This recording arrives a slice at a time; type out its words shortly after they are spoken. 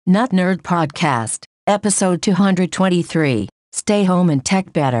Notnerd Podcast, Episode 223. Stay home and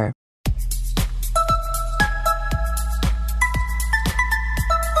tech better.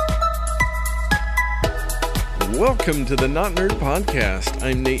 Welcome to the Notnerd Podcast.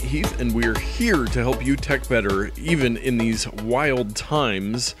 I'm Nate Heath, and we're here to help you tech better, even in these wild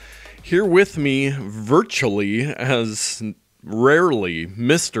times. Here with me, virtually, as rarely,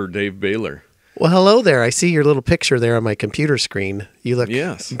 Mr. Dave Baylor. Well, hello there. I see your little picture there on my computer screen. You look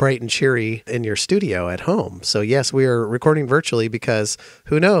Yes. bright and cheery in your studio at home. So yes, we are recording virtually because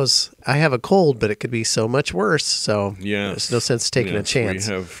who knows? I have a cold, but it could be so much worse. So there's no sense taking a chance.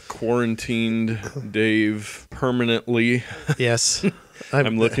 We have quarantined Dave permanently. Yes.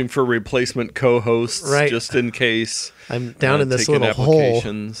 I'm looking for replacement co-hosts just in case. I'm down in this little hole.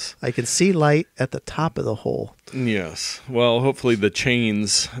 I can see light at the top of the hole. Yes. Well, hopefully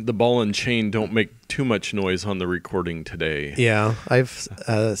the ball and chain don't make too much noise on the recording today. Yeah. I've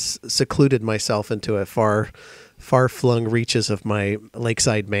secluded myself into a far-flung reaches of my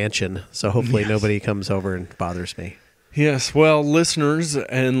lakeside mansion. So hopefully nobody comes over and bothers me. Yes, well, listeners,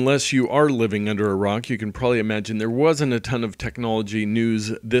 unless you are living under a rock, you can probably imagine there wasn't a ton of technology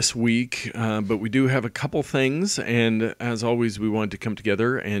news this week, but we do have a couple things, and as always, we wanted to come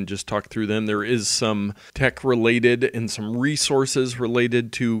together and just talk through them. There is some tech-related and some resources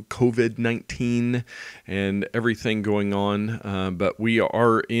related to COVID-19 and everything going on, but we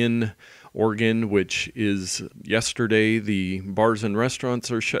are in Oregon, which is yesterday. The bars and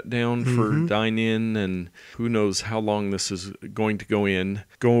restaurants are shut down for dine-in, and who knows how long this is going to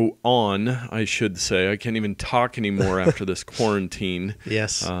go on, I should say. I can't even talk anymore after this quarantine.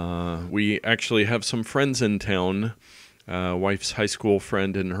 Yes. We actually have some friends in town. Wife's high school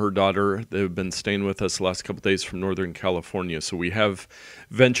friend and her daughter, they've been staying with us the last couple of days from Northern California. So we have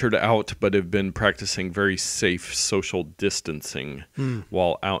ventured out, but have been practicing very safe social distancing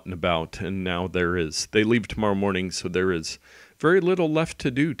while out and about. And now they leave tomorrow morning, so there is very little left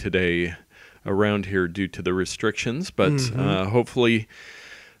to do today around here due to the restrictions. But hopefully,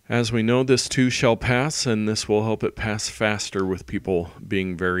 as we know, this too shall pass, and this will help it pass faster with people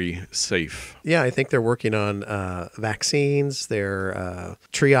being very safe. Yeah, I think they're working on vaccines. They're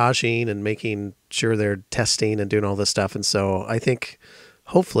triaging and making sure they're testing and doing all this stuff. And so I think,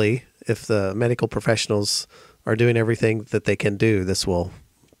 hopefully, if the medical professionals are doing everything that they can do, this will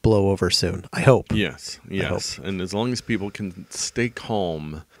blow over soon. I hope. Yes. And as long as people can stay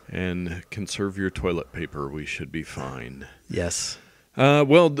calm and conserve your toilet paper, we should be fine. Yes.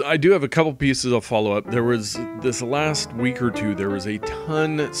 Well, I do have a couple pieces of follow-up. There was, this last week or two, there was a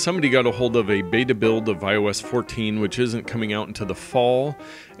ton, somebody got a hold of a beta build of iOS 14, which isn't coming out until the fall,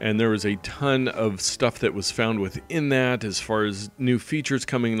 and there was a ton of stuff that was found within that as far as new features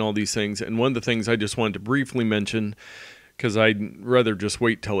coming and all these things. And one of the things I just wanted to briefly mention, because I'd rather just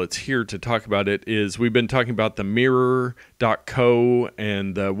wait till it's here to talk about it, is we've been talking about the Mirror.co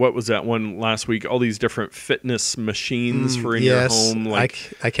and what was that one last week? All these different fitness machines for in your home.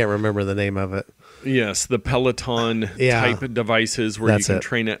 Like, I can't remember the name of it. Yes, the Peloton type of devices where you can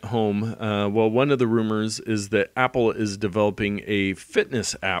train at home. Well, one of the rumors is that Apple is developing a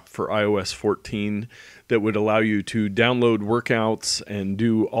fitness app for iOS 14 that would allow you to download workouts and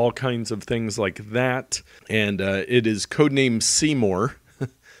do all kinds of things like that. And it is codenamed Seymour,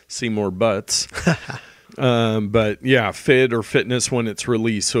 Seymour Butts. But yeah, fit or fitness when it's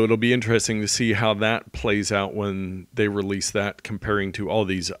released. So it'll be interesting to see how that plays out when they release that, comparing to all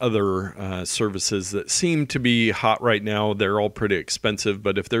these other services that seem to be hot right now. They're all pretty expensive,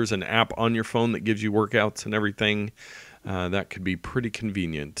 but if there's an app on your phone that gives you workouts and everything, that could be pretty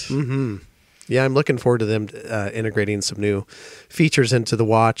convenient. Yeah, I'm looking forward to them integrating some new features into the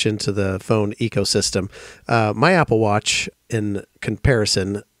watch, into the phone ecosystem. My Apple Watch, in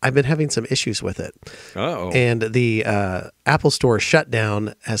comparison, I've been having some issues with it. Uh-oh. And the Apple Store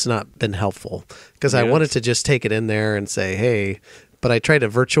shutdown has not been helpful because I wanted to just take it in there and say, hey, but I tried a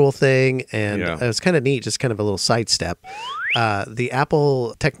virtual thing, and it was kind of neat, just kind of a little sidestep. The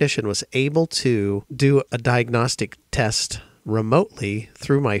Apple technician was able to do a diagnostic test remotely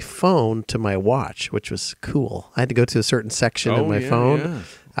through my phone to my watch, which was cool. I had to go to a certain section in my phone. Yeah.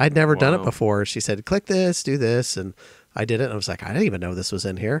 I'd never done it before. She said, click this, do this. And I did it. And I was like, I didn't even know this was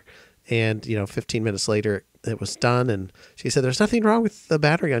in here. And, 15 minutes later, it was done. And she said, there's nothing wrong with the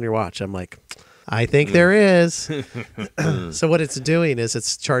battery on your watch. I'm like, I think there is. So what it's doing is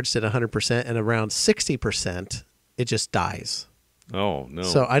it's charged at 100%, and around 60%, it just dies. Oh, no.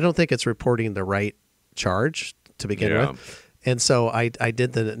 So I don't think it's reporting the right charge to begin with. And so I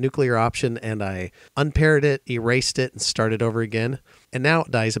did the nuclear option, and I unpaired it, erased it, and started over again. And now it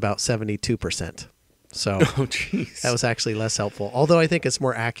dies about 72%. So oh, jeez. That was actually less helpful. Although I think it's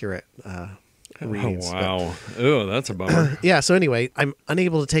more accurate readings. Oh, wow. Oh, that's a bummer. Yeah. So anyway, I'm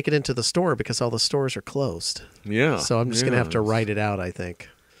unable to take it into the store because all the stores are closed. Yeah. So I'm just going to have to write it out, I think.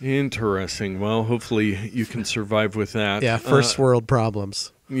 Interesting. Well, hopefully you can survive with that. Yeah. First world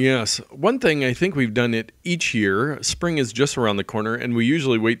problems. Yes. One thing, I think we've done it each year. Spring is just around the corner, and we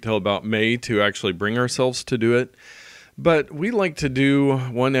usually wait till about May to actually bring ourselves to do it. But we like to do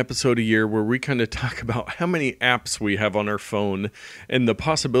one episode a year where we kind of talk about how many apps we have on our phone and the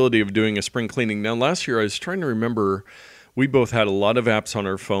possibility of doing a spring cleaning. Now, last year I was trying to remember, we both had a lot of apps on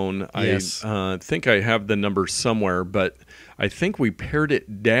our phone. Yes. I think I have the number somewhere, but I think we pared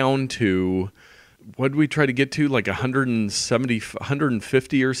it down to, what did we try to get to? Like 170,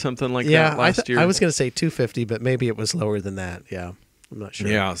 150 or something like that last year? I was going to say 250, but maybe it was lower than that. Yeah. I'm not sure.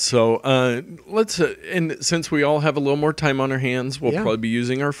 Yeah, so let's, and since we all have a little more time on our hands, we'll probably be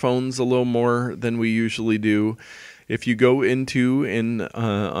using our phones a little more than we usually do. If you go into,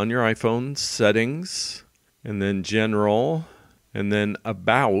 on your iPhone, settings, and then general, and then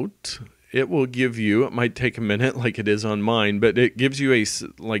about, it will give you, it might take a minute like it is on mine, but it gives you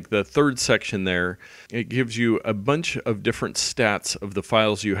like the third section there, it gives you a bunch of different stats of the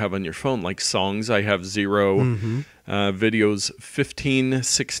files you have on your phone, like songs, I have 0, videos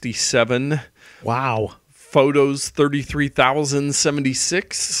 1567. Wow. Photos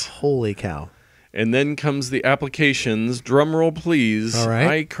 33,076. Holy cow. And then comes the applications. Drum roll, please. All right.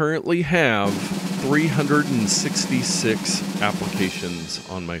 I currently have 366 applications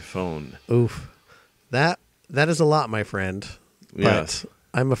on my phone. Oof. That is a lot, my friend. Yes. But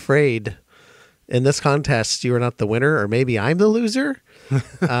I'm afraid in this contest you are not the winner, or maybe I'm the loser.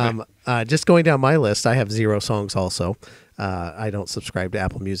 Just going down my list, I have 0 songs also. I don't subscribe to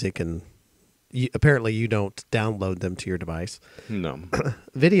Apple Music, and apparently you don't download them to your device. No.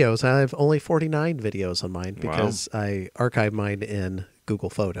 Videos, I have only 49 videos on mine because I archive mine in Google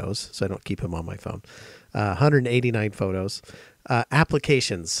Photos, so I don't keep them on my phone. 189 photos.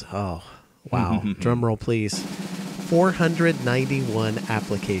 Applications, oh, wow. Drum roll, please. 491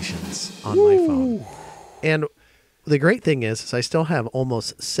 applications on my phone. And the great thing is I still have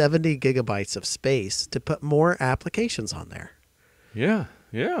almost 70 gigabytes of space to put more applications on there. Yeah,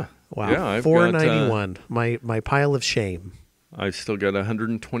 yeah. Wow, yeah, I've 491, my pile of shame. I've still got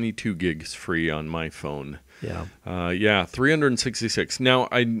 122 gigs free on my phone. Yeah. 366. Now,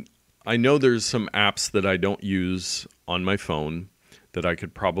 I know there's some apps that I don't use on my phone that I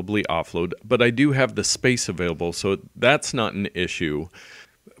could probably offload, but I do have the space available, so that's not an issue.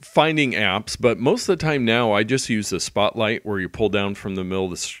 Finding apps, but most of the time now I just use the spotlight where you pull down from the middle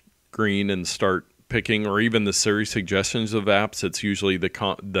of the screen and start picking, or even the Siri suggestions of apps. It's usually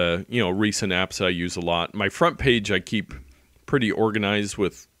the recent apps I use a lot. My front page I keep pretty organized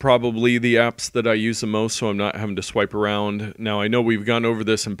with probably the apps that I use the most, so I'm not having to swipe around. Now, I know we've gone over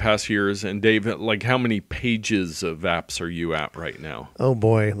this in past years, and Dave, like, how many pages of apps are you at right now? Oh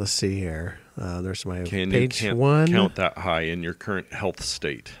boy, let's see here. There's my page you 1. Count that high in your current health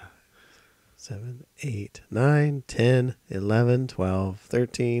state. 7, 8, 9, 10, 11, 12,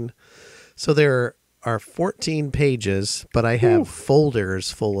 13. So there are 14 pages, but I have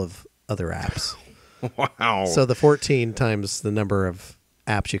folders full of other apps. Wow. So the 14 times the number of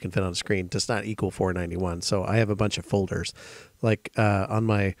apps you can fit on a screen does not equal 491. So I have a bunch of folders. Like on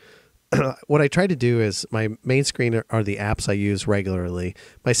my, what I try to do is my main screen are the apps I use regularly.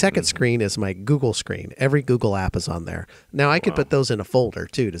 My second screen is my Google screen. Every Google app is on there. Now I could put those in a folder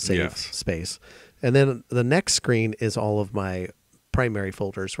too to save space. And then the next screen is all of my primary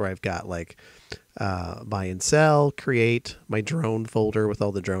folders where I've got like buy and sell, create, my drone folder with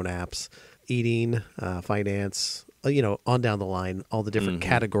all the drone apps, eating, finance, on down the line, all the different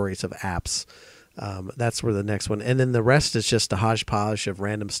categories of apps. That's where the next one. And then the rest is just a hodgepodge of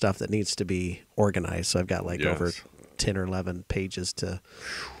random stuff that needs to be organized. So I've got like over 10 or 11 pages to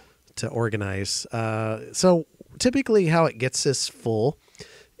organize. So typically how it gets this full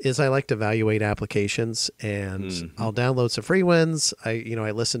is I like to evaluate applications, and I'll download some free ones. I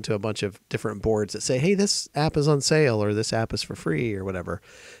listen to a bunch of different boards that say, hey, this app is on sale, or this app is for free, or whatever.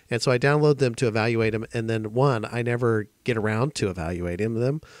 And so I download them to evaluate them. And then 1, I never get around to evaluating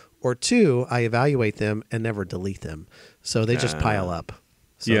them, or 2, I evaluate them and never delete them. So they just pile up.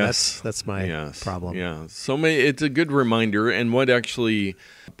 So that's my problem. Yeah. So it's a good reminder. And what actually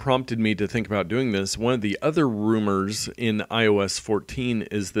prompted me to think about doing this, one of the other rumors in iOS 14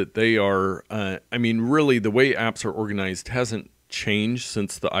 is that they are, really the way apps are organized hasn't changed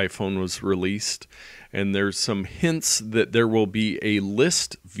since the iPhone was released. And there's some hints that there will be a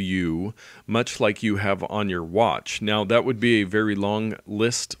list view, much like you have on your watch. Now, that would be a very long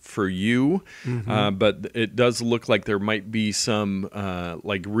list for you, but it does look like there might be some,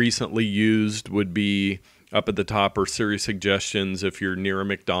 like recently used would be up at the top, or Siri suggestions. If you're near a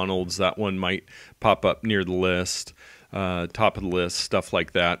McDonald's, that one might pop up near the list, top of the list, stuff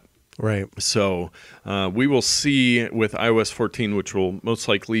like that. Right. So we will see with iOS 14, which will most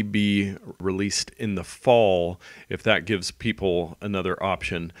likely be released in the fall, if that gives people another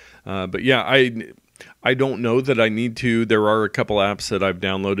option. But yeah, I don't know that I need to. There are a couple apps that I've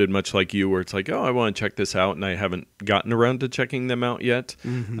downloaded, much like you, where it's like, oh, I want to check this out, and I haven't gotten around to checking them out yet.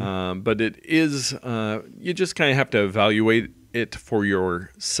 But it is, you just kind of have to evaluate it for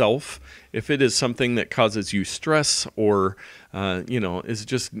yourself. If it is something that causes you stress, or is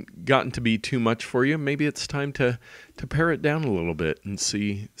just gotten to be too much for you, maybe it's time to pare it down a little bit and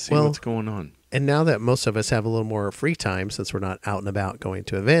see what's going on. And now that most of us have a little more free time, since we're not out and about going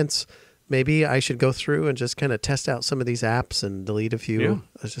to events, maybe I should go through and just kind of test out some of these apps and delete a few. Yeah.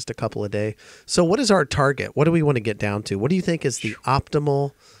 It's just a couple a day. So what is our target? What do we want to get down to? What do you think is the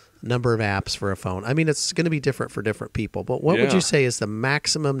optimal number of apps for a phone? I mean, it's going to be different for different people, but what would you say is the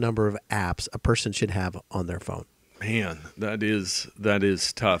maximum number of apps a person should have on their phone? Man, that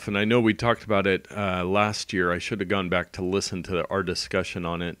is tough. And I know we talked about it last year. I should have gone back to listen to our discussion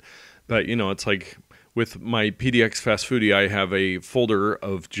on it. But, it's like with my PDX Fast Foodie, I have a folder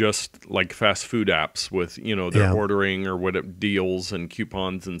of just like fast food apps with, their ordering or what deals and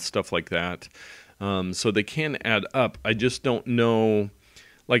coupons and stuff like that. So they can add up. I just don't know.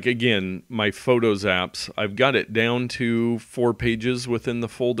 Like, again, my Photos apps, I've got it down to 4 pages within the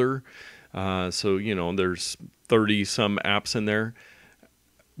folder. So, there's 30-some apps in there.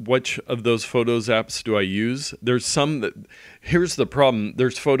 Which of those Photos apps do I use? There's some that, here's the problem.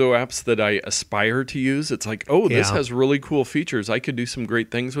 There's photo apps that I aspire to use. It's like, this has really cool features. I could do some great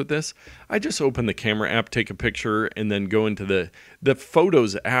things with this. I just open the camera app, take a picture, and then go into the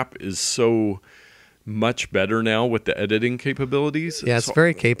Photos app is so much better now with the editing capabilities. Yeah, it's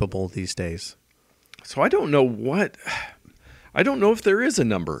very capable these days. So I don't know if there is a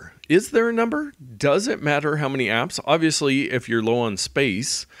number. Is there a number? Does it matter how many apps? Obviously, if you're low on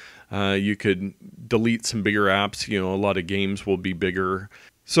space, you could delete some bigger apps. A lot of games will be bigger.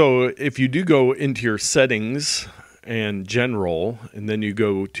 So if you do go into your settings and general, and then you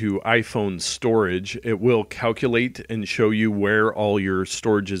go to iPhone storage, it will calculate and show you where all your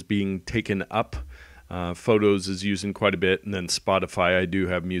storage is being taken up. Photos is using quite a bit, and then Spotify. I do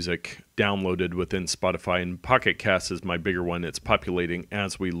have music downloaded within Spotify, and Pocket Cast is my bigger one. It's populating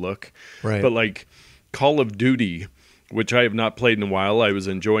as we look. Right. But like Call of Duty, which I have not played in a while, I was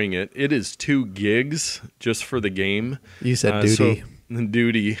enjoying it. It is 2 gigs just for the game. You said duty.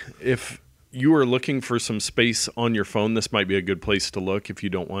 Duty. If you are looking for some space on your phone, this might be a good place to look if you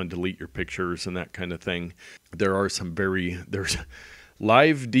don't want to delete your pictures and that kind of thing. There are some there's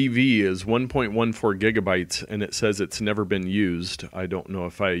Live DV is 1.14 gigabytes, and it says it's never been used. I don't know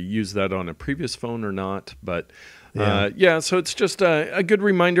if I used that on a previous phone or not, but so it's just a good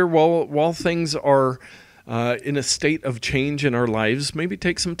reminder while things are in a state of change in our lives, maybe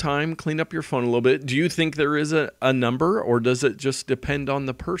take some time, clean up your phone a little bit. Do you think there is a number, or does it just depend on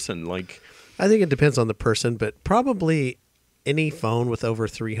the person? I think it depends on the person, but probably any phone with over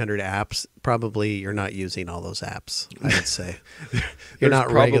 300 apps, probably you're not using all those apps, I would say. You're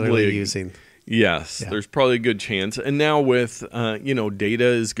not regularly using. Yes, there's probably a good chance. And now with, data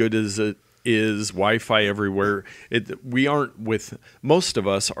as good as it is, Wi-Fi everywhere, most of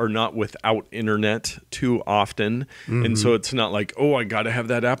us are not without internet too often. And so it's not like, I got to have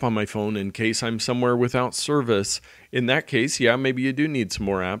that app on my phone in case I'm somewhere without service. In that case, maybe you do need some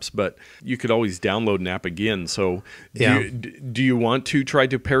more apps, but you could always download an app again. So do you want to try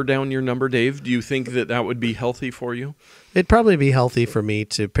to pare down your number, Dave? Do you think that would be healthy for you? It'd probably be healthy for me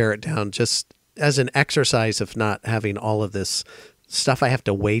to pare it down just as an exercise of not having all of this stuff I have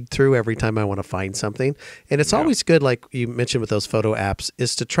to wade through every time I want to find something. And it's always good, like you mentioned with those photo apps,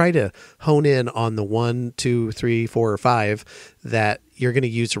 is to try to hone in on the 1, 2, 3, 4, or 5 that you're going to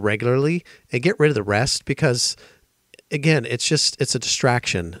use regularly and get rid of the rest, because again, it's a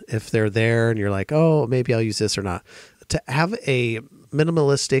distraction if they're there and you're like, maybe I'll use this or not. To have a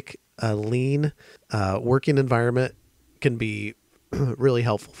minimalistic, lean working environment can be really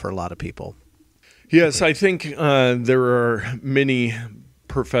helpful for a lot of people. Yes, I think there are many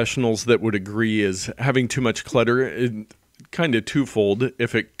professionals that would agree is having too much clutter, kind of twofold.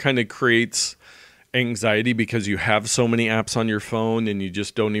 If it kind of creates anxiety because you have so many apps on your phone and you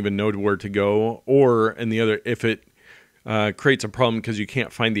just don't even know where to go, or and the other, if it creates a problem because you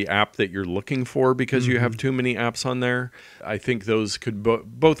can't find the app that you're looking for because you have too many apps on there. I think those could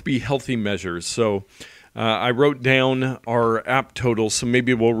both be healthy measures. So I wrote down our app totals, so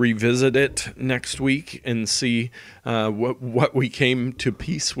maybe we'll revisit it next week and see what we came to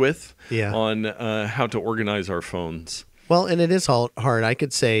peace with on how to organize our phones. Well, and it is hard. I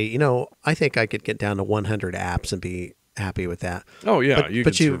could say, I think I could get down to 100 apps and be happy with that. Oh, yeah, you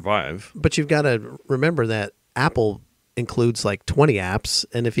can survive. But you've got to remember that Apple includes like 20 apps,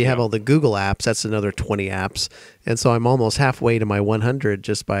 and if you have all the Google apps, that's another 20 apps, and so I'm almost halfway to my 100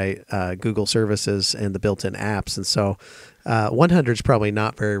 just by Google services and the built-in apps, and so 100 is probably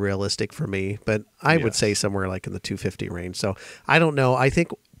not very realistic for me, but I would say somewhere like in the 250 range. So I don't know. I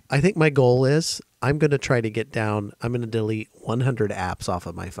think my goal is I'm going to try to get down. I'm going to delete 100 apps off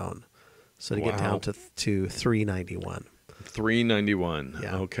of my phone, so to get down to 391. 391.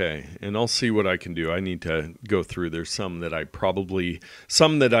 Yeah. Okay. And I'll see what I can do. I need to go through. There's some that I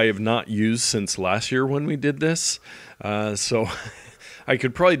have not used since last year when we did this. So I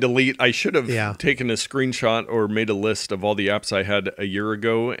could probably delete. I should have taken a screenshot or made a list of all the apps I had a year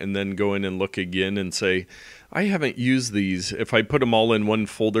ago and then go in and look again and say, I haven't used these. If I put them all in one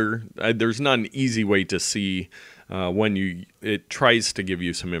folder, there's not an easy way to see it tries to give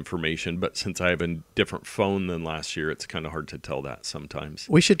you some information, but since I have a different phone than last year, it's kind of hard to tell that sometimes.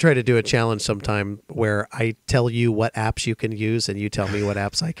 We should try to do a challenge sometime where I tell you what apps you can use and you tell me what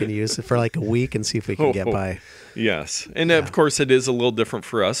apps I can use for like a week and see if we can get by. Yes. And of course, it is a little different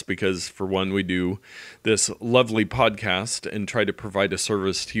for us because, for one, we do this lovely podcast and try to provide a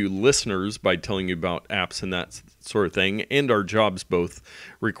service to you listeners by telling you about apps and that sort of thing. And our jobs both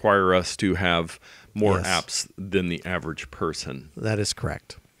require us to have more apps than the average person. That is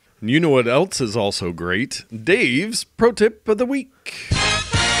correct. You know what else is also great? Dave's Pro Tip of the Week.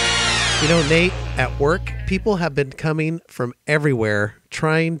 Nate, at work, people have been coming from everywhere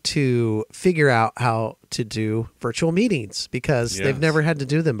trying to figure out how to do virtual meetings because they've never had to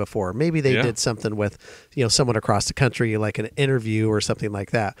do them before. Maybe they did something with, someone across the country, like an interview or something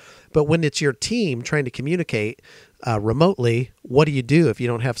like that. But when it's your team trying to communicate remotely, what do you do if you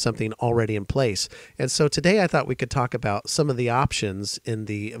don't have something already in place? And so today I thought we could talk about some of the options in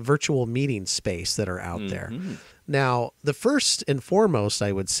the virtual meeting space that are out there. Now, the first and foremost,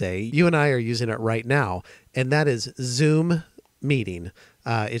 I would say, you and I are using it right now, and that is Zoom Meeting.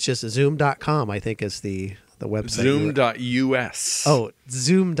 It's just zoom.com, I think, is the website. Zoom.us. Oh,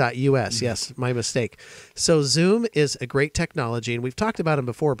 zoom.us. Yes, my mistake. So Zoom is a great technology, and we've talked about it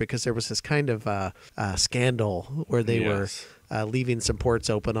before because there was this kind of scandal where they were leaving some ports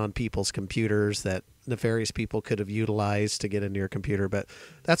open on people's computers that nefarious people could have utilized to get into your computer, but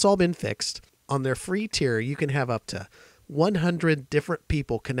that's all been fixed. On their free tier, you can have up to 100 different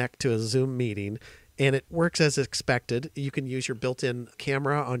people connect to a Zoom meeting, and it works as expected. You can use your built-in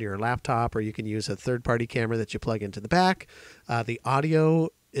camera on your laptop, or you can use a third-party camera that you plug into the back. The audio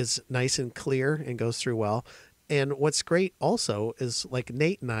is nice and clear and goes through well. And what's great also is, like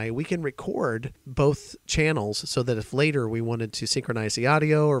Nate and I, we can record both channels so that if later we wanted to synchronize the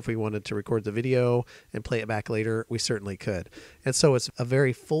audio or if we wanted to record the video and play it back later, we certainly could. And so it's a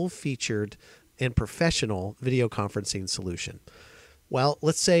very full-featured and professional video conferencing solution. Well,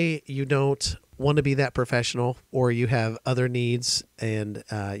 let's say you don't want to be that professional or you have other needs and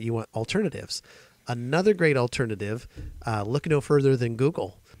you want alternatives. Another great alternative, look no further than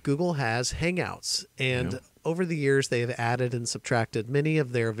Google. Google has Hangouts, and over the years they have added and subtracted many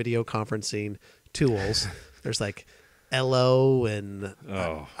of their video conferencing tools. There's like Ello and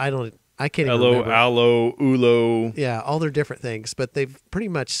I can't even remember. Allo, Ulo. Yeah, all their different things, but they've pretty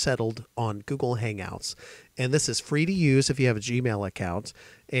much settled on Google Hangouts. And this is free to use if you have a Gmail account,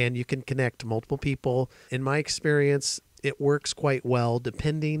 and you can connect multiple people. In my experience, it works quite well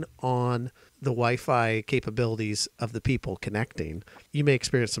depending on the Wi-Fi capabilities of the people connecting. You may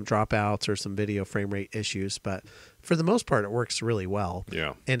experience some dropouts or some video frame rate issues, but for the most part, it works really well.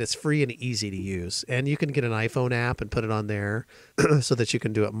 Yeah. And it's free and easy to use. And you can get an iPhone app and put it on there so that you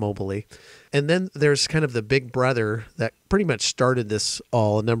can do it mobilely. And then there's kind of the big brother that pretty much started this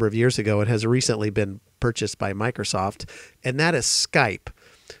all a number of years ago and has recently been purchased by Microsoft, and that is Skype.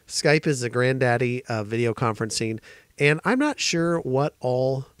 Skype is the granddaddy of video conferencing. And I'm not sure what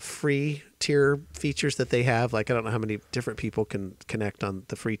all free tier features that they have. Like, I don't know how many different people can connect on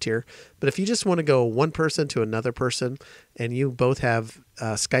the free tier. But if you just want to go one person to another person and you both have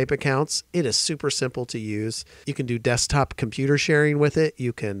Skype accounts, it is super simple to use. You can do desktop computer sharing with it.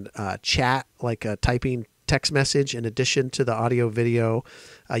 You can chat, like typing text message in addition to the audio video.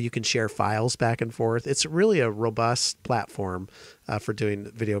 You can share files back and forth. It's really a robust platform for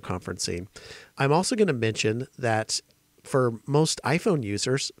doing video conferencing. I'm also going to mention that for most iPhone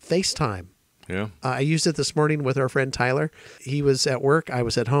users, FaceTime. Yeah. I used it this morning with our friend Tyler. He was at work. I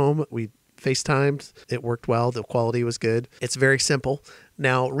was at home. We FaceTimed. It worked well. The quality was good. It's very simple.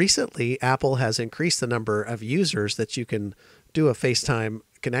 Now, recently, Apple has increased the number of users that you can do a FaceTime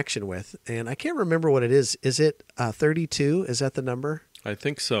connection with. And I can't remember what it is. Is it 32? Is that the number? I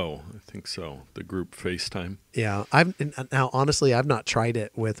think so. The group FaceTime. Yeah. Now, honestly, I've not tried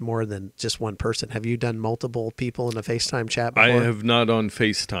it with more than just one person. Have you done multiple people in a FaceTime chat before? I have not on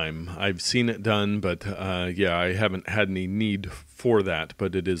FaceTime. I've seen it done, but I haven't had any need for that,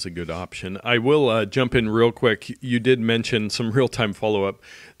 but it is a good option. I will jump in real quick. You did mention some real-time follow-up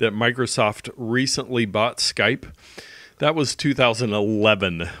that Microsoft recently bought Skype. That was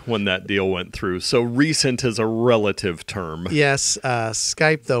 2011 when that deal went through. So recent is a relative term. Yes.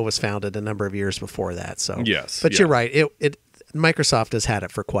 Skype, though, was founded a number of years before that. So yes. But you're right. Microsoft has had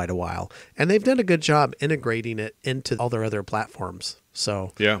it for quite a while. And they've done a good job integrating it into all their other platforms.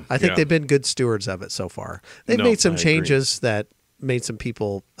 So I think they've been good stewards of it so far. They've made some changes that made some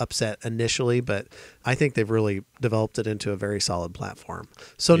people upset initially, but I think they've really developed it into a very solid platform.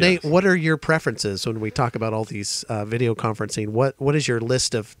 So Nate, what are your preferences when we talk about all these video conferencing? What is your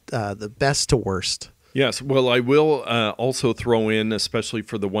list of the best to worst? Yes, well, I will also throw in, especially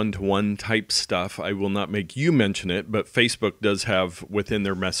for the one-to-one type stuff, I will not make you mention it, but Facebook does have within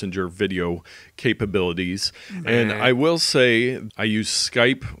their Messenger video capabilities. And I will say I use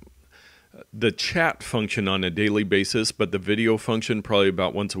Skype, the chat function on a daily basis, but the video function probably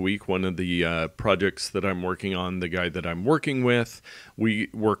about once a week. One of the projects that I'm working on, the guy that I'm working with, we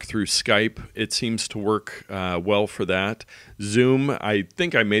work through Skype. It seems to work well for that. Zoom, I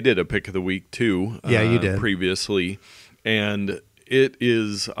think I made it a pick of the week too. Yeah, you did. Previously. And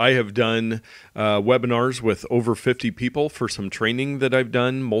I have done webinars with over 50 people for some training that I've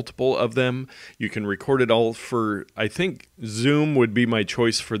done, multiple of them. You can record it all I think Zoom would be my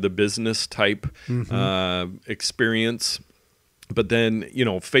choice for the business type experience. But then,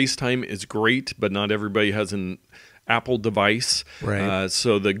 FaceTime is great, but not everybody has an Apple device. Right.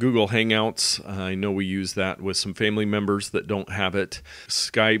 So the Google Hangouts, I know we use that with some family members that don't have it.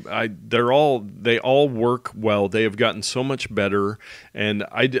 Skype, they all work well. They have gotten so much better. And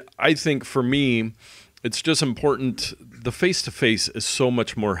I think for me, it's just important. The face-to-face is so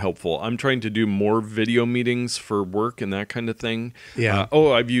much more helpful. I'm trying to do more video meetings for work and that kind of thing. Yeah.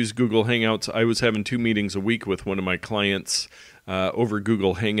 I've used Google Hangouts. I was having 2 meetings a week with one of my clients over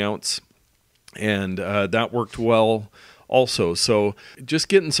Google Hangouts. And that worked well also. So just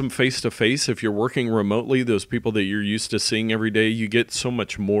getting some face-to-face, if you're working remotely, those people that you're used to seeing every day, you get so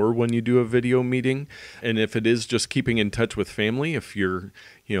much more when you do a video meeting. And if it is just keeping in touch with family, if you're,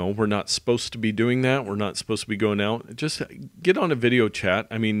 we're not supposed to be doing that, we're not supposed to be going out, just get on a video chat.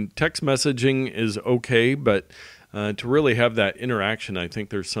 I mean, text messaging is okay, but to really have that interaction, I think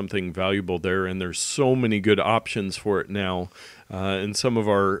there's something valuable there, and there's so many good options for it now. And some of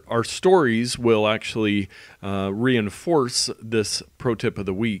our stories will actually reinforce this pro tip of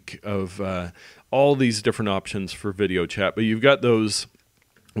the week of all these different options for video chat. But you've got those.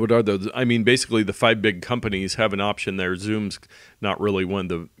 What are those? I mean, basically the 5 big companies have an option there. Zoom's not really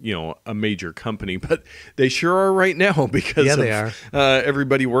one of the, a major company, but they sure are right now because they are.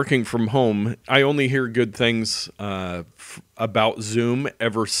 Everybody working from home. I only hear good things about Zoom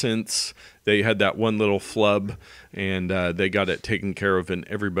ever since they had that one little flub and they got it taken care of, and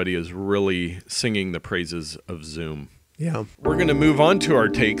everybody is really singing the praises of Zoom. Yeah. We're going to move on to our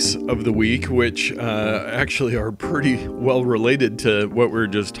takes of the week, which actually are pretty well related to what we were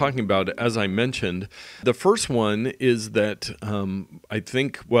just talking about, as I mentioned. The first one is that I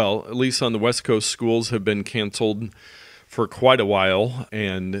think, at least on the West Coast, schools have been canceled for quite a while,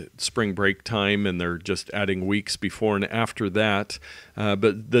 and spring break time, and they're just adding weeks before and after that.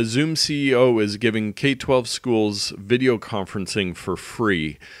 But the Zoom CEO is giving K-12 schools video conferencing for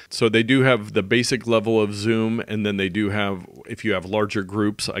free. So they do have the basic level of Zoom, and then they do have, if you have larger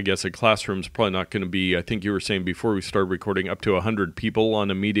groups, I guess a classroom's probably not going to be, I think you were saying before we started recording, up to 100 people on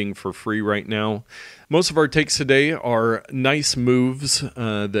a meeting for free right now. Most of our takes today are nice moves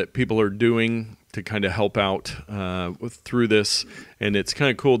that people are doing to kind of help out through this. And it's kind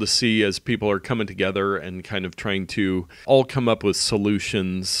of cool to see as people are coming together and kind of trying to all come up with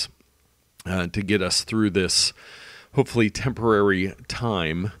solutions to get us through this hopefully temporary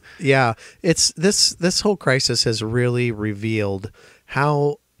time. Yeah, it's this whole crisis has really revealed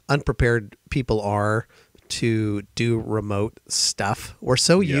how unprepared people are to do remote stuff. We're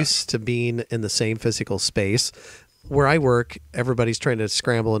so used to being in the same physical space. Where I work, everybody's trying to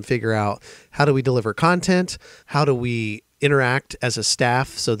scramble and figure out, how do we deliver content? How do we interact as a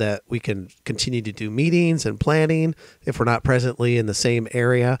staff so that we can continue to do meetings and planning if we're not presently in the same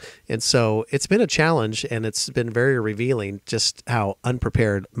area. And so it's been a challenge, and it's been very revealing just how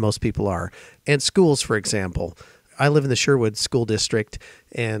unprepared most people are. And schools, for example, I live in the Sherwood School District,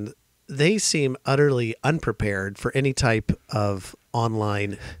 and they seem utterly unprepared for any type of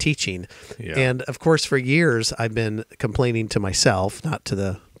online teaching. Yeah. And of course, for years, I've been complaining to myself, not to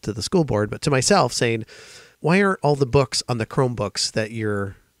the school board, but to myself, saying, why aren't all the books on the Chromebooks that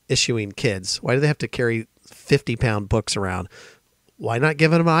you're issuing kids? Why do they have to carry 50-pound books around? Why not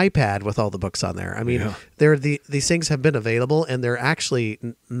give them an iPad with all the books on there? I mean, these things have been available, and they're actually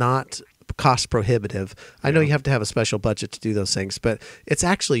not cost prohibitive. I know you have to have a special budget to do those things, but it's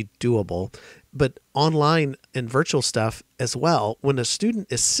actually doable. But online and virtual stuff as well, when a student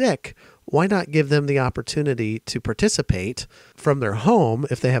is sick, why not give them the opportunity to participate from their home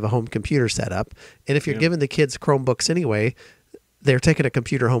if they have a home computer set up? And if you're giving the kids Chromebooks anyway, they're taking a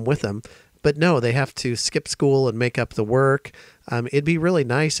computer home with them. But no, they have to skip school and make up the work. It'd be really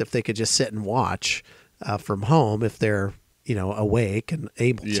nice if they could just sit and watch from home if they're awake and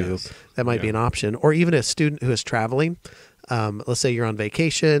able to. That might be an option. Or even a student who is traveling. Let's say you're on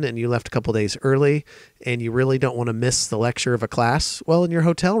vacation and you left a couple days early and you really don't want to miss the lecture of a class. Well, in your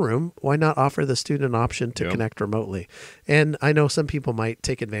hotel room, why not offer the student an option to connect remotely? And I know some people might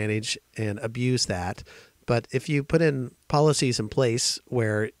take advantage and abuse that. But if you put in policies in place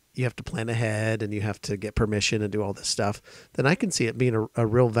where you have to plan ahead and you have to get permission and do all this stuff, then I can see it being a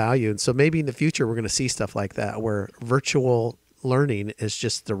real value. And so maybe in the future, we're going to see stuff like that where virtual learning is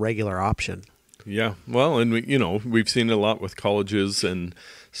just the regular option. Yeah. Well, and we've seen it a lot with colleges and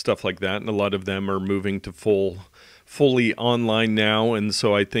stuff like that. And a lot of them are moving to fully online now. And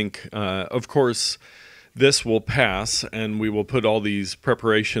so I think, of course, this will pass and we will put all these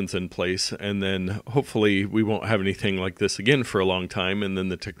preparations in place, and then hopefully we won't have anything like this again for a long time, and then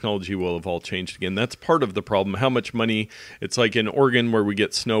the technology will have all changed again. That's part of the problem. How much money, it's like in Oregon where we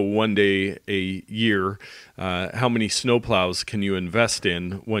get snow one day a year, how many snowplows can you invest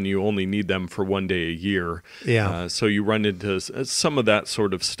in when you only need them for one day a year? Yeah. So you run into some of that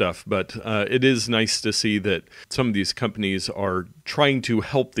sort of stuff, but it is nice to see that some of these companies are trying to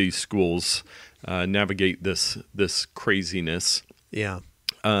help these schools navigate this craziness. Yeah.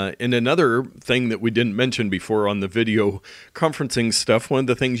 And another thing that we didn't mention before on the video conferencing stuff, one of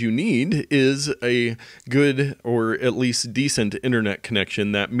the things you need is a good or at least decent internet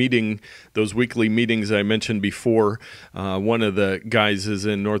connection. That meeting, those weekly meetings I mentioned before, one of the guys is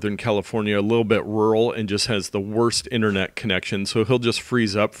in Northern California, a little bit rural, and just has the worst internet connection. So he'll just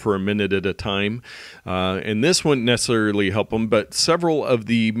freeze up for a minute at a time. And this wouldn't necessarily help him, but several of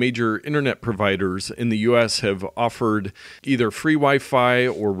the major internet providers in the U.S. have offered either free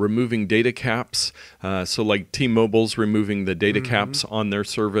Wi-Fi or removing data caps. So like T-Mobile's removing the data caps on their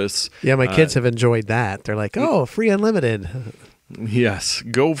service. Yeah, my kids have enjoyed that. They're like, oh, free unlimited. Yes,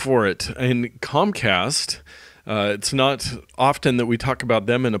 go for it. And Comcast, it's not often that we talk about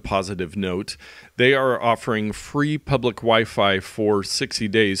them in a positive note. They are offering free public Wi-Fi for 60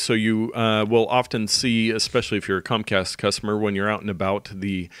 days. So you will often see, especially if you're a Comcast customer, when you're out and about,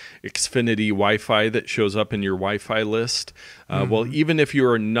 the Xfinity Wi-Fi that shows up in your Wi-Fi list. Well, even if you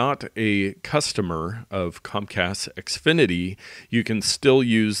are not a customer of Comcast Xfinity, you can still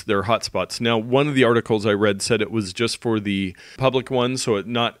use their hotspots. Now, one of the articles I read said it was just for the public ones, so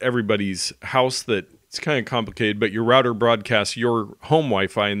not everybody's house that. It's kind of complicated, but your router broadcasts your home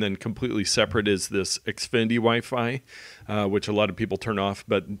Wi-Fi, and then completely separate is this Xfinity Wi-Fi, which a lot of people turn off,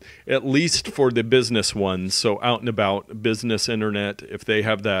 but at least for the business ones, so out and about, business internet, if they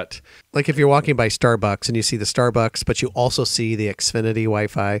have that. Like if you're walking by Starbucks and you see the Starbucks, but you also see the Xfinity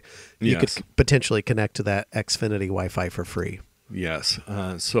Wi-Fi, you could potentially connect to that Xfinity Wi-Fi for free. Yes.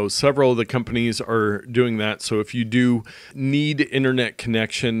 So several of the companies are doing that. So if you do need internet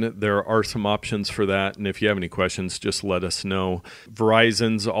connection, there are some options for that. And if you have any questions, just let us know.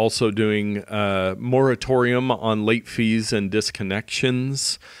 Verizon's also doing a moratorium on late fees and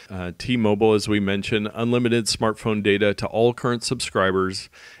disconnections. T-Mobile, as we mentioned, unlimited smartphone data to all current subscribers,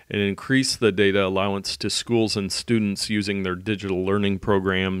 and increase the data allowance to schools and students using their digital learning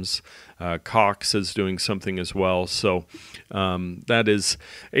programs. Cox is doing something as well. So that is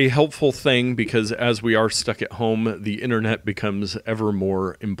a helpful thing, because as we are stuck at home, the internet becomes ever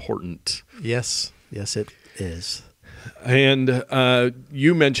more important. Yes. Yes, it is. And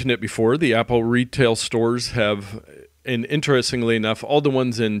you mentioned it before, the Apple retail stores have And interestingly enough, all the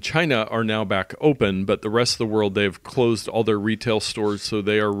ones in China are now back open, but the rest of the world, they've closed all their retail stores, so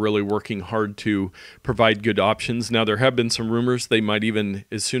they are really working hard to provide good options. Now, there have been some rumors they might even,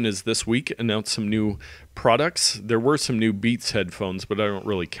 as soon as this week, announce some new products. There were some new Beats headphones, but I don't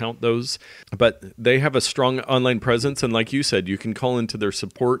really count those. But they have a strong online presence, and like you said, you can call into their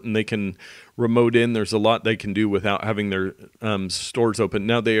support, and they can remote in. There's a lot they can do without having their stores open.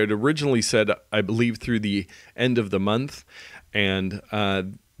 Now, they had originally said, I believe, through the end of the month, and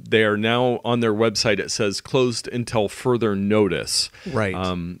they are now on their website. It says closed until further notice. Right.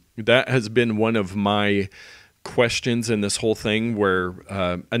 That has been one of my questions in this whole thing, where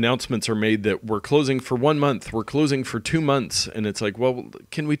announcements are made that we're closing for 1 month, we're closing for 2 months, and it's like, well,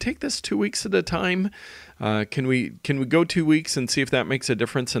 can we take this 2 weeks at a time? Can we go 2 weeks and see if that makes a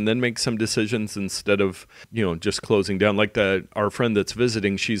difference, and then make some decisions instead of just closing down? Like our friend that's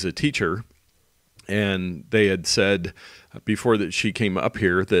visiting, she's a teacher, and they had said before that she came up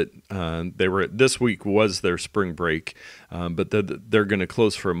here that this week was their spring break, but they're going to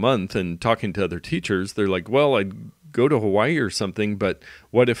close for a month. And talking to other teachers, they're like, well, I'd go to Hawaii or something, but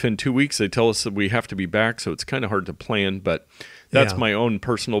what if in 2 weeks they tell us that we have to be back? So it's kind of hard to plan, but that's my own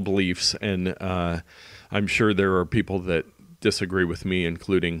personal beliefs, and I'm sure there are people that disagree with me,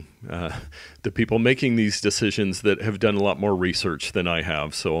 including the people making these decisions that have done a lot more research than I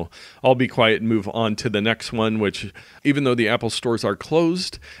have. So I'll be quiet and move on to the next one, which, even though the Apple stores are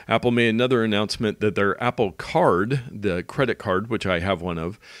closed, Apple made another announcement that their Apple Card, the credit card, which I have one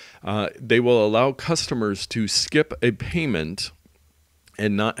of, they will allow customers to skip a payment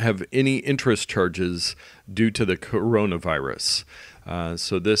and not have any interest charges due to the coronavirus.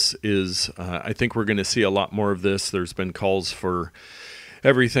 So this is, I think we're going to see a lot more of this. There's been calls for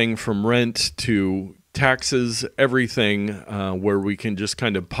everything from rent to taxes, everything, where we can just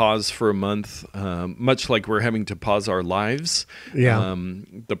kind of pause for a month, much like we're having to pause our lives. Yeah.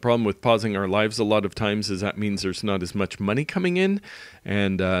 The problem with pausing our lives a lot of times is that means there's not as much money coming in.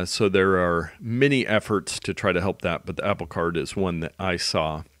 And so there are many efforts to try to help that, but the Apple Card is one that I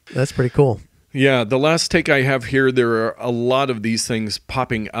saw. That's pretty cool. Yeah, the last take I have here, there are a lot of these things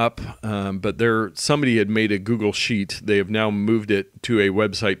popping up, but somebody had made a Google Sheet. They have now moved it to a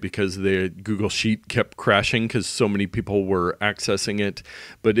website because the Google Sheet kept crashing because so many people were accessing it.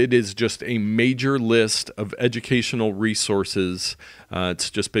 But it is just a major list of educational resources. It's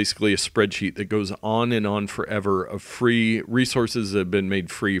just basically a spreadsheet that goes on and on forever of free resources that have been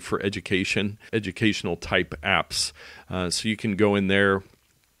made free for educational type apps. So you can go in there,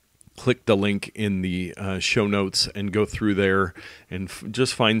 click the link in the show notes, and go through there and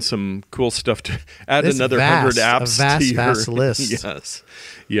just find some cool stuff to add. It's another 100 apps to your vast list.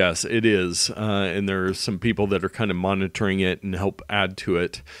 Yes, it is. And there are some people that are kind of monitoring it and help add to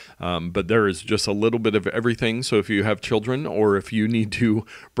it. But there is just a little bit of everything. So if you have children, or if you need to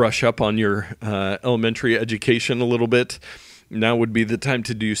brush up on your elementary education a little bit, now would be the time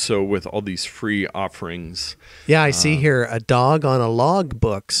to do so with all these free offerings. Yeah, I see here a dog on a log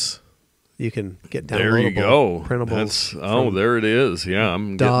books. You can get downloadable, there you go. Printables. There it is. Yeah,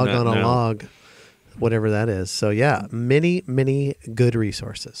 I'm dog getting that on a now. log, whatever that is. So yeah, many good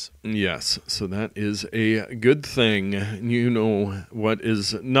resources. Yes, so that is a good thing. You know what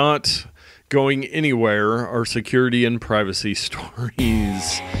is not going anywhere are security and privacy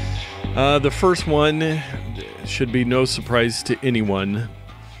stories. The first one should be no surprise to anyone.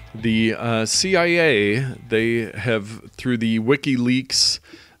 The CIA, they have, through the WikiLeaks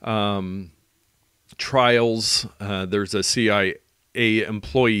trials, there's a CIA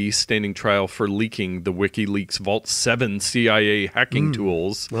employee standing trial for leaking the WikiLeaks Vault 7 CIA hacking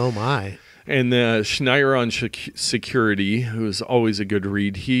tools. Oh, my. And Schneier on security, who is always a good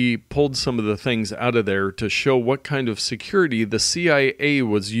read, he pulled some of the things out of there to show what kind of security the CIA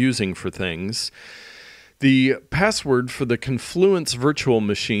was using for things. The password for the Confluence virtual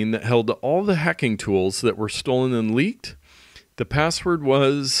machine that held all the hacking tools that were stolen and leaked, the password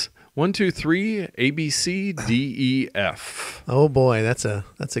was 123 ABCDEF. Oh boy, that's a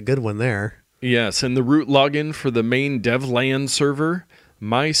good one there. Yes, and the root login for the main DevLAN server,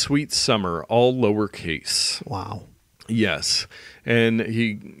 My Sweet Summer, all lowercase. Wow. Yes, and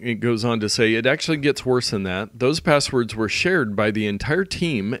it goes on to say it actually gets worse than that. Those passwords were shared by the entire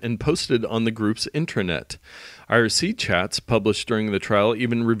team and posted on the group's intranet. IRC chats published during the trial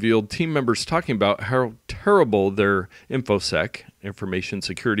even revealed team members talking about how terrible their InfoSec, information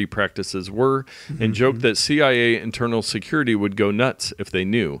security practices, were, and joked that CIA internal security would go nuts if they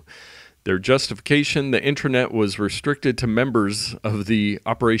knew. Their justification: the intranet was restricted to members of the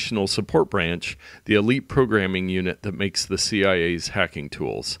Operational Support Branch, the elite programming unit that makes the CIA's hacking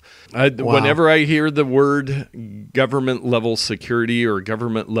tools. Whenever I hear the word government-level security or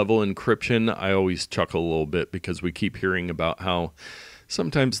government-level encryption, I always chuckle a little bit because we keep hearing about how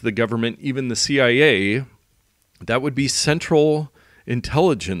sometimes the government, even the CIA, that would be Central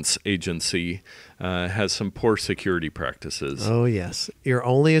Intelligence Agency, has some poor security practices. Oh, yes. You're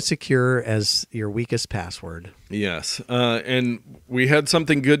only as secure as your weakest password. Yes. And we had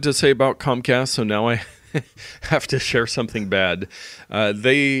something good to say about Comcast, so now I have to share something bad.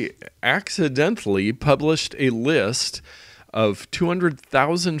 They accidentally published a list of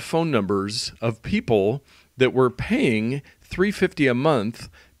 200,000 phone numbers of people that were paying $350 a month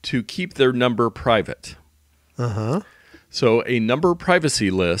to keep their number private. Uh-huh. So a number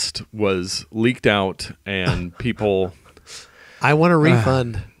privacy list was leaked out, and people... I want a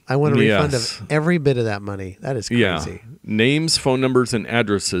refund. I want a refund of every bit of that money. That is crazy. Yeah. Names, phone numbers, and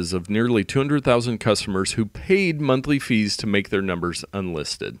addresses of nearly 200,000 customers who paid monthly fees to make their numbers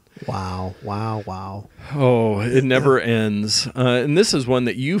unlisted. Wow, wow, wow. Oh, it never ends. And this is one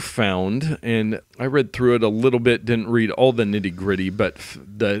that you found, and I read through it a little bit, didn't read all the nitty-gritty, but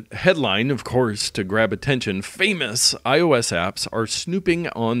the headline, of course, to grab attention: famous iOS apps are snooping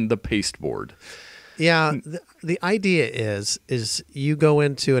on the pasteboard. Yeah, the idea is you go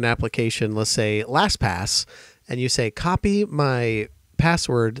into an application, let's say LastPass, and you say, copy my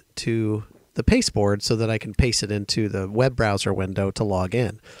password to the pasteboard so that I can paste it into the web browser window to log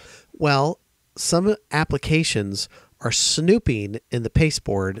in. Well, some applications are snooping in the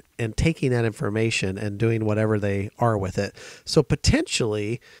pasteboard and taking that information and doing whatever they are with it. So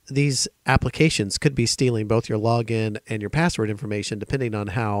potentially these applications could be stealing both your login and your password information, depending on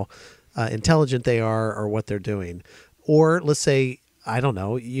how intelligent they are or what they're doing. Or let's say, I don't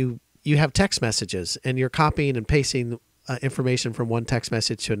know, you have text messages and you're copying and pasting information from one text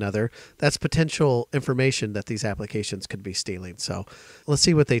message to another. That's potential information that these applications could be stealing. So let's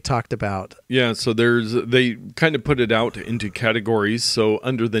see what they talked about. Yeah, so they kind of put it out into categories. So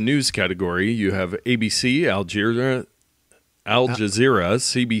under the news category, you have ABC, Al Jazeera,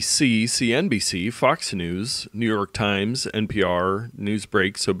 CBC, CNBC, Fox News, New York Times, NPR,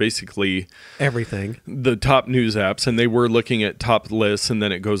 Newsbreak. So basically everything. The top news apps, and they were looking at top lists, and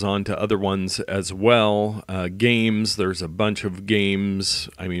then it goes on to other ones as well. Games, there's a bunch of games.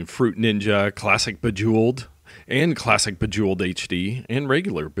 I mean, Fruit Ninja, Classic Bejeweled, and Classic Bejeweled HD, and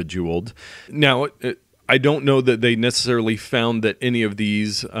regular Bejeweled. Now, I don't know that they necessarily found that any of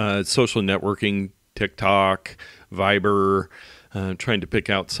these social networking, TikTok, Viber, trying to pick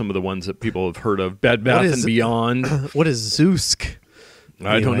out some of the ones that people have heard of. Bed Bath & Beyond. What is Zeusk?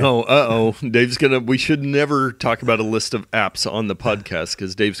 I don't know. Uh-oh. Dave's going to... We should never talk about a list of apps on the podcast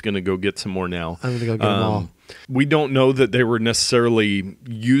because Dave's going to go get some more now. I'm going to go get them all. We don't know that they were necessarily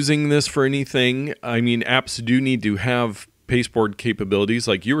using this for anything. I mean, apps do need to have pasteboard capabilities,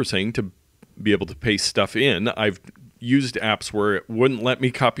 like you were saying, to be able to paste stuff in. I've used apps where it wouldn't let me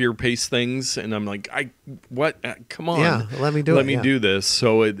copy or paste things, and I'm like, what? Come on. Yeah, let me do it. Let me do this.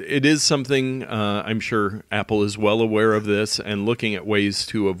 So it is something, I'm sure Apple is well aware of this and looking at ways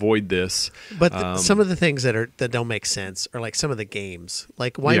to avoid this. But some of the things that don't make sense are like some of the games.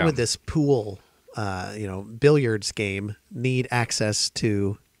 Like, why would this pool, billiards game need access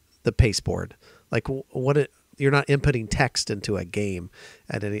to the pasteboard? Like, you're not inputting text into a game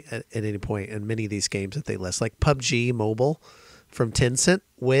at any point in many of these games that they list, like PUBG Mobile from Tencent,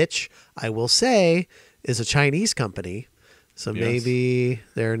 which I will say is a Chinese company. So maybe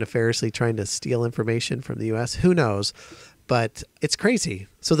they're nefariously trying to steal information from the U.S. Who knows? But it's crazy.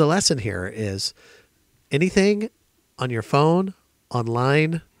 So the lesson here is anything on your phone,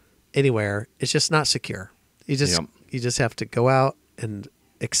 online, anywhere, it's just not secure. You just have to go out and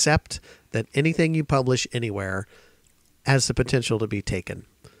accept that anything you publish anywhere has the potential to be taken.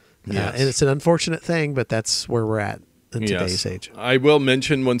 And it's an unfortunate thing, but that's where we're at in today's age. I will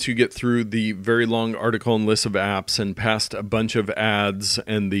mention, once you get through the very long article and list of apps and past a bunch of ads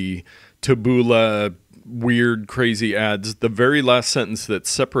and the taboola weird, crazy ads, the very last sentence that's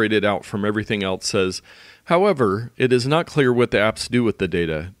separated out from everything else says, however, it is not clear what the apps do with the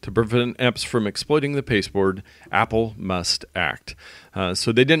data. To prevent apps from exploiting the pasteboard, Apple must act.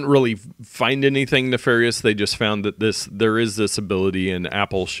 So they didn't really find anything nefarious. They just found that there is this ability, and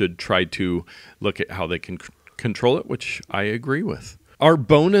Apple should try to look at how they can control it, which I agree with. Our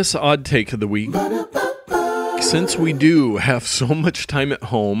bonus odd take of the week since we do have so much time at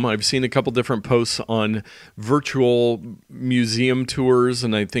home, I've seen a couple different posts on virtual museum tours,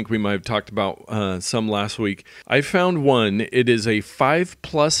 and I think we might have talked about some last week. I found one. It is a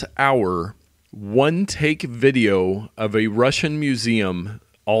 5+ hour, one-take video of a Russian museum,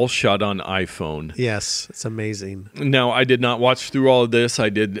 all shot on iPhone. Yes, it's amazing. Now, I did not watch through all of this. I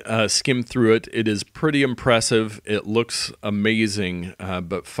did skim through it. It is pretty impressive. It looks amazing,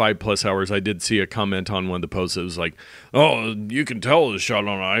 but 5+ hours. I did see a comment on one of the posts that was like, oh, you can tell it's shot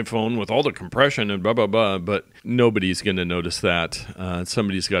on an iPhone with all the compression and blah, blah, blah, but nobody's going to notice that.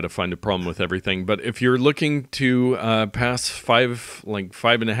 Somebody's got to find a problem with everything. But if you're looking to pass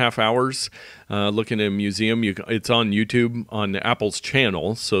 5.5 hours, looking at a museum, it's on YouTube on Apple's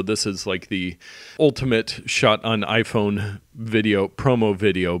channel. So this is like the ultimate shot on iPhone video, promo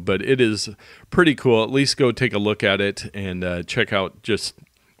video, but it is pretty cool. At least go take a look at it and check out just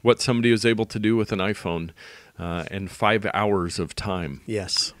what somebody was able to do with an iPhone in 5 hours of time.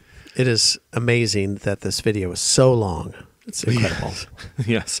 Yes. It is amazing that this video is so long. It's incredible.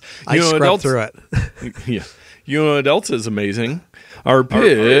 Yes. I scrubbed through it. Yeah. You know what else is amazing? Our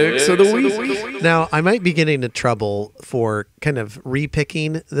picks of the week. Now, I might be getting into trouble for kind of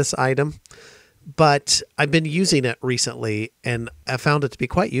re-picking this item, but I've been using it recently, and I found it to be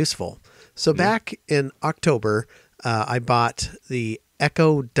quite useful. So back in October, I bought the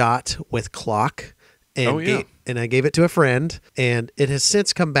Echo Dot with clock, and, and I gave it to a friend, and it has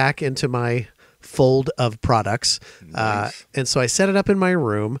since come back into my fold of products. Nice. And so I set it up in my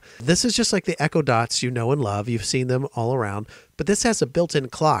room. This is just like the Echo Dots you know and love. You've seen them all around. But this has a built-in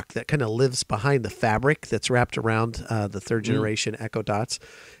clock that kind of lives behind the fabric that's wrapped around the third generation Echo Dots.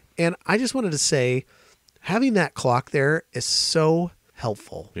 And I just wanted to say, having that clock there is so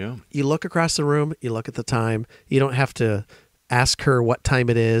helpful. Yeah. You look across the room, you look at the time. You don't have to ask her what time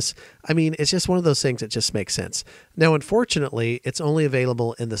it is. I mean, it's just one of those things that just makes sense. Now, unfortunately, it's only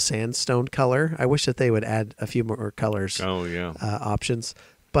available in the sandstone color. I wish that they would add a few more colors options.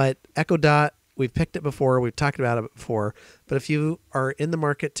 But Echo Dot, we've picked it before. We've talked about it before. But if you are in the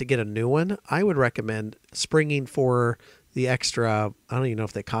market to get a new one, I would recommend springing for the extra. I don't even know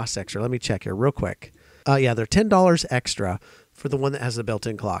if they cost extra. Let me check here real quick. Yeah, they're $10 extra for the one that has the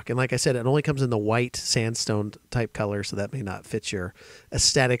built-in clock. And like I said, it only comes in the white sandstone type color, so that may not fit your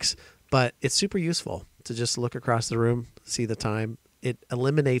aesthetics, but it's super useful to just look across the room, see the time. It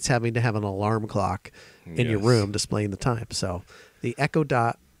eliminates having to have an alarm clock in your room displaying the time. So the Echo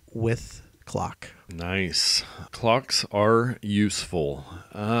Dot with clock. Nice. Clocks are useful.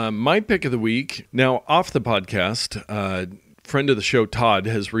 My pick of the week, now off the podcast, friend of the show, Todd,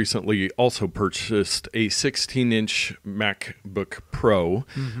 has recently also purchased a 16-inch MacBook Pro,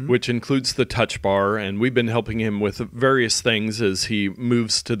 which includes the Touch Bar, and we've been helping him with various things as he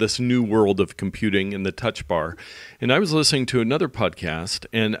moves to this new world of computing in the Touch Bar. And I was listening to another podcast,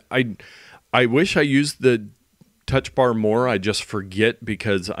 and I wish I used the Touch Bar more. I just forget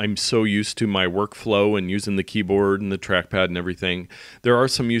because I'm so used to my workflow and using the keyboard and the trackpad and everything. There are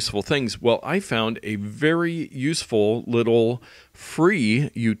some useful things. Well, I found a very useful little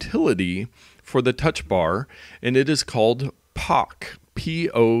free utility for the Touch Bar, and it is called POCK,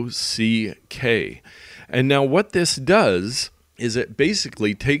 P-O-C-K. And now what this does is it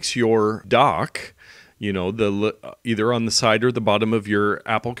basically takes your dock, you know, either on the side or the bottom of your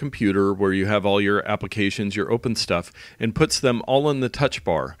Apple computer where you have all your applications, your open stuff, and puts them all in the Touch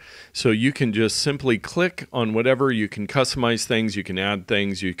Bar. So you can just simply click on whatever. You can customize things, you can add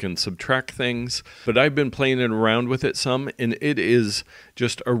things, you can subtract things. But I've been playing around with it some, and it is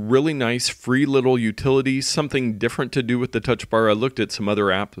just a really nice free little utility, something different to do with the Touch Bar. I looked at some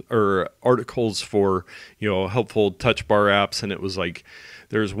other articles for, you know, helpful Touch Bar apps, and it was like,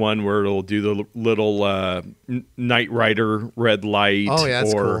 there's one where it'll do the little Knight Rider red light,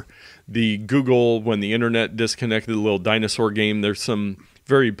 cool. The Google when the internet disconnected, the little dinosaur game. There's some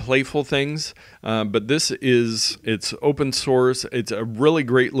very playful things, but it's open source. It's a really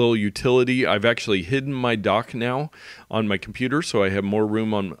great little utility. I've actually hidden my dock now on my computer, so I have more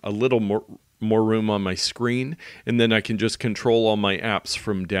room on more room on my screen, and then I can just control all my apps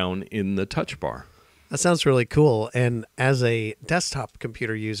from down in the Touch Bar. That sounds really cool. And as a desktop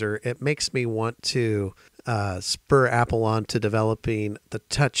computer user, it makes me want to spur Apple on to developing the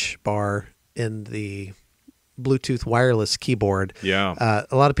Touch Bar in the Bluetooth wireless keyboard. Yeah.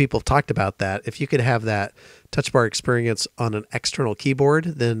 A lot of people have talked about that. If you could have that Touch Bar experience on an external keyboard,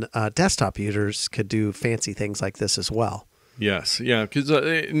 then desktop users could do fancy things like this as well. Yes, yeah, because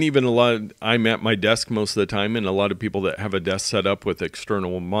and even I'm at my desk most of the time, and a lot of people that have a desk set up with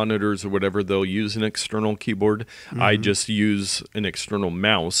external monitors or whatever, they'll use an external keyboard. I just use an external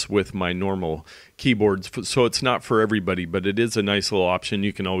mouse with my normal keyboards, so it's not for everybody, but it is a nice little option.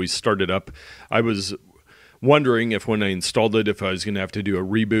 You can always start it up. I was wondering if when I installed it, if I was going to have to do a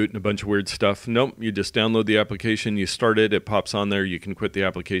reboot and a bunch of weird stuff. Nope, you just download the application, you start it, it pops on there, you can quit the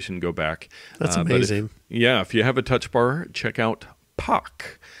application, go back. That's amazing. If you have a touch bar, check out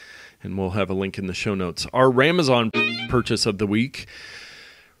POC, and we'll have a link in the show notes. Our Ramazon purchase of the week.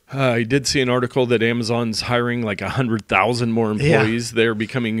 I did see an article that Amazon's hiring like 100,000 more employees. Yeah. They're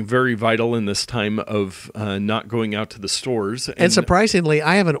becoming very vital in this time of not going out to the stores. And surprisingly,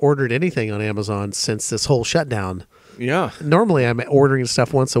 I haven't ordered anything on Amazon since this whole shutdown. Yeah. Normally, I'm ordering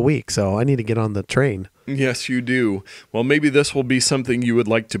stuff once a week, so I need to get on the train. Yes, you do. Well, maybe this will be something you would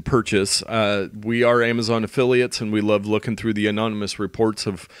like to purchase. We are Amazon affiliates, and we love looking through the anonymous reports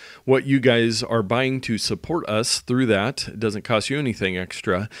of what you guys are buying to support us through that. It doesn't cost you anything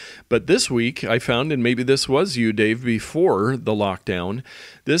extra. But this week, I found, and maybe this was you, Dave, before the lockdown,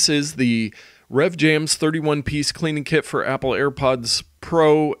 this is the RevJam's 31-piece cleaning kit for Apple AirPods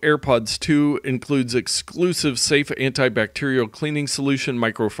Pro. AirPods 2 includes exclusive safe antibacterial cleaning solution,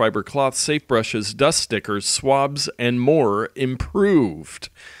 microfiber cloth, safe brushes, dust stickers, swabs, and more improved.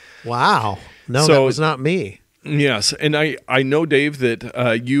 Wow. No, that was not me. Yes, and I know, Dave,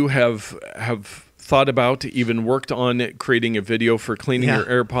 that you have thought about, even worked on creating a video for cleaning your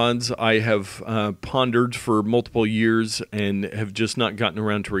AirPods. I have pondered for multiple years and have just not gotten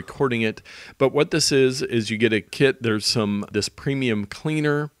around to recording it. But what this is you get a kit. There's this premium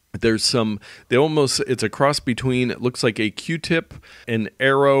cleaner. There's it's a cross between, it looks like a Q-tip, an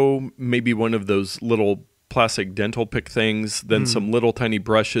arrow, maybe one of those little plastic dental pick things, then some little tiny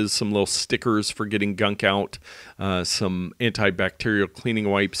brushes, some little stickers for getting gunk out, some antibacterial cleaning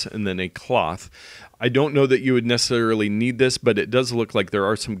wipes, and then a cloth. I don't know that you would necessarily need this, but it does look like there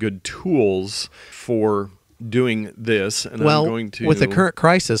are some good tools for doing this. And I'm going to... with the current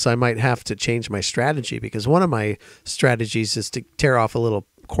crisis, I might have to change my strategy, because one of my strategies is to tear off a little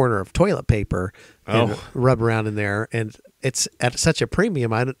corner of toilet paper and rub around in there, and it's at such a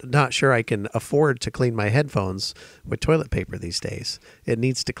premium, I'm not sure I can afford to clean my headphones with toilet paper these days. It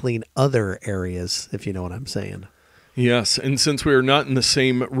needs to clean other areas, if you know what I'm saying. Yes, and since we are not in the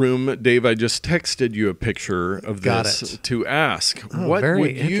same room, Dave, I just texted you a picture of this to ask, what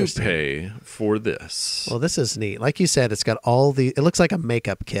would you pay for this? Well, this is neat. Like you said, it's got it looks like a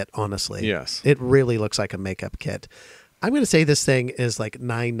makeup kit, honestly. Yes. It really looks like a makeup kit. I'm going to say this thing is like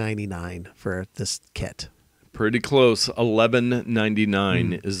 $9.99 for this kit. Pretty close.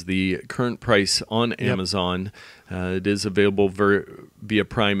 $11.99 is the current price on Amazon. It is available via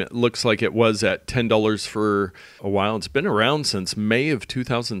Prime. It looks like it was at $10 for a while. It's been around since May of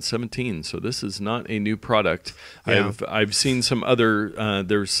 2017, so this is not a new product. Yeah. I've seen some other.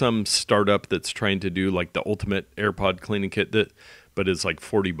 There's some startup that's trying to do like the ultimate AirPod cleaning kit but it's like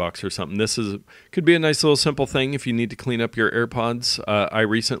 $40 or something. This could be a nice little simple thing if you need to clean up your AirPods. I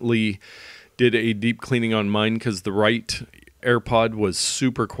recently did a deep cleaning on mine because the right AirPod was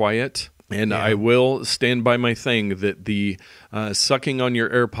super quiet. And I will stand by my thing that the sucking on your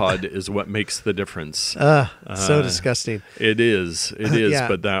AirPod is what makes the difference. So disgusting. It is,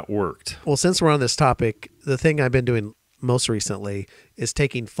 but that worked. Well, since we're on this topic, the thing I've been doing most recently is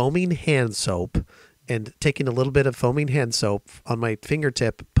taking foaming hand soap and taking a little bit of foaming hand soap on my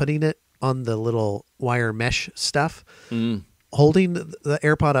fingertip, putting it on the little wire mesh stuff, holding the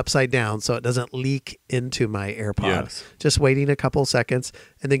AirPod upside down so it doesn't leak into my AirPod. Yes. Just waiting a couple seconds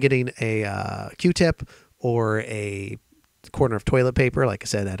and then getting a Q-tip or a corner of toilet paper, like I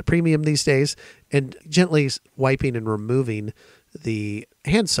said, at a premium these days, and gently wiping and removing the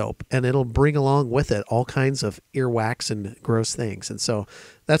hand soap, and it'll bring along with it all kinds of earwax and gross things. And so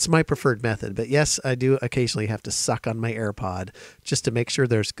that's my preferred method. But yes, I do occasionally have to suck on my AirPod just to make sure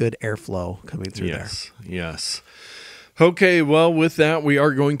there's good airflow coming through there. Yes. Okay, well, with that, we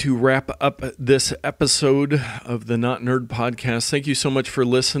are going to wrap up this episode of the Notnerd podcast. Thank you so much for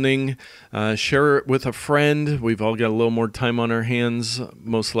listening. Share it with a friend. We've all got a little more time on our hands,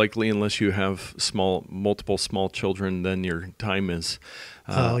 most likely, unless you have multiple small children, then your time is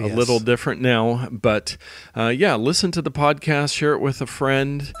a little different now. But listen to the podcast, share it with a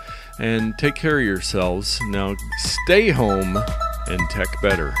friend, and take care of yourselves. Now, stay home and tech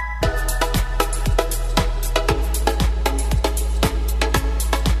better.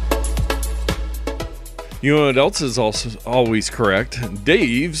 You know what else is also always correct?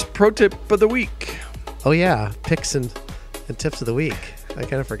 Dave's Pro Tip of the Week. Oh, yeah. Picks and tips of the week. I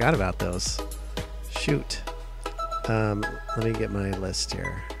kind of forgot about those. Shoot. Let me get my list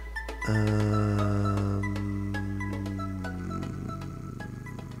here.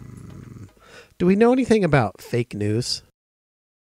 Do we know anything about fake news?